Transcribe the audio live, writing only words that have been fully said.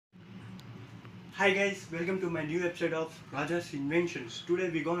Hi guys, welcome to my new episode of Raja's Inventions. Today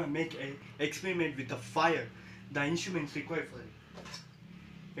we're gonna make a experiment with the fire. The instruments required for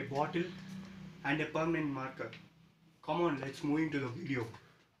it: a bottle and a permanent marker. Come on, let's move into the video.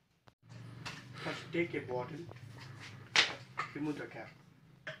 First take a bottle, remove the cap.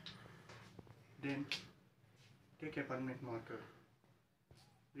 Then take a permanent marker,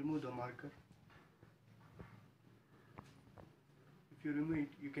 remove the marker. If you remove it,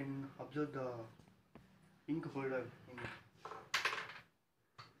 you can observe the ink holder in it.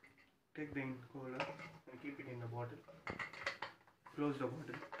 Take the ink holder and keep it in the bottle. Close the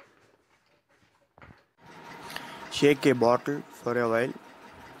bottle. Shake a bottle for a while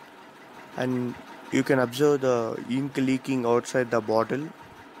and you can observe the ink leaking outside the bottle,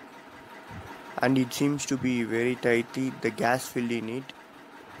 and it seems to be very tightly the gas filled in it.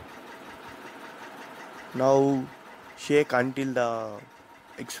 Now shake until the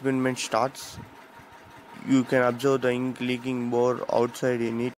experiment starts. You can observe the ink leaking more outside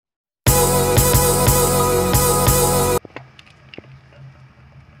in it.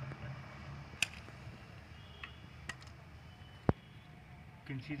 You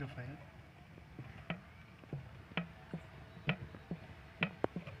can see the fire.